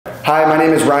Hi, my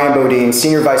name is Ryan Bodine,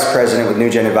 Senior Vice President with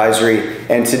NewGen Advisory,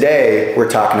 and today we're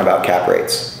talking about cap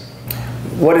rates.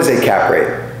 What is a cap rate?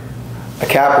 A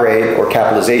cap rate, or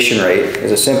capitalization rate,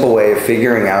 is a simple way of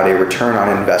figuring out a return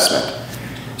on investment.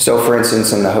 So for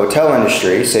instance, in the hotel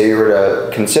industry, say you were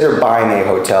to consider buying a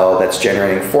hotel that's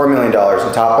generating $4 million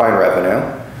in top line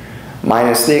revenue,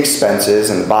 minus the expenses,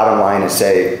 and the bottom line is,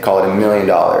 say, call it $1 million.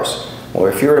 Well,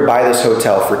 if you were to buy this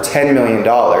hotel for $10 million,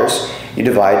 you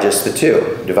divide just the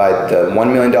two. Divide the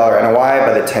 $1 million NOI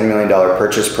by the $10 million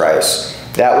purchase price.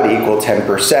 That would equal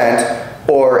 10%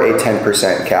 or a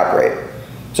 10% cap rate.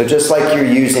 So just like you're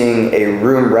using a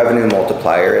room revenue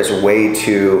multiplier as a way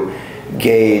to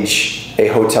gauge a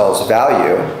hotel's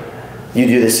value, you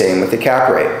do the same with the cap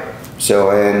rate.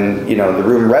 So in the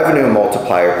room revenue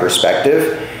multiplier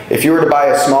perspective, if you were to buy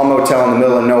a small motel in the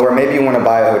middle of nowhere, maybe you want to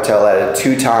buy a hotel at a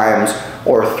 2 times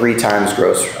or 3 times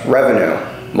gross revenue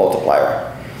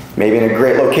multiplier. Maybe in a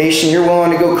great location, you're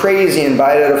willing to go crazy and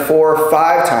buy it at a 4 or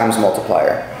 5 times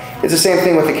multiplier. It's the same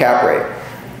thing with the cap rate.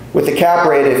 With the cap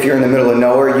rate, if you're in the middle of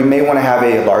nowhere, you may want to have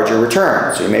a larger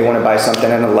return. So you may want to buy something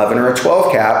at an 11 or a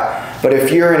 12 cap, but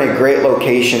if you're in a great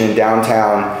location in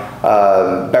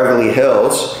downtown Beverly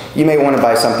Hills, you may want to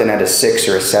buy something at a 6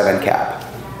 or a 7 cap.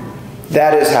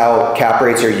 That is how cap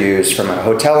rates are used from a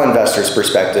hotel investor's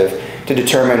perspective to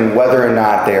determine whether or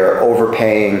not they are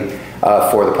overpaying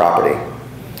for the property.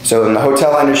 So in the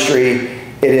hotel industry,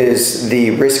 it is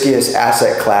the riskiest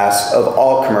asset class of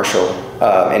all commercial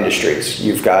industries.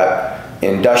 You've got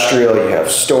industrial, you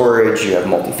have storage, you have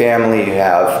multifamily, you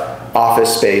have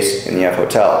office space, and you have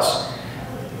hotels.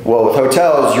 Well, with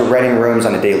hotels, you're renting rooms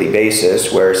on a daily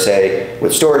basis, where, say,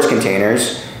 with storage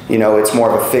containers, it's more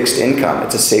of a fixed income.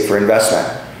 It's a safer investment.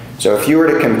 So if you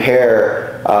were to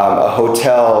compare a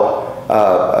hotel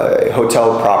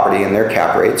property and their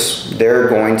cap rates, they're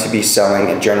going to be selling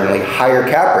at generally higher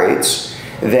cap rates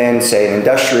than, say, an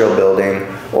industrial building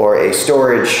or a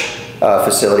storage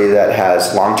facility that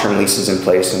has long-term leases in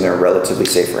place and they're relatively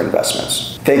safer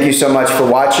investments. Thank you so much for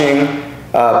watching.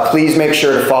 Please make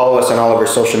sure to follow us on all of our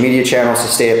social media channels to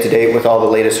stay up to date with all the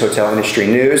latest hotel industry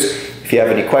news. If you have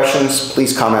any questions,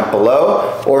 please comment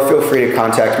below or feel free to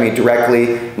contact me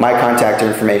directly. My contact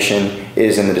information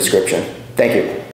is in the description. Thank you.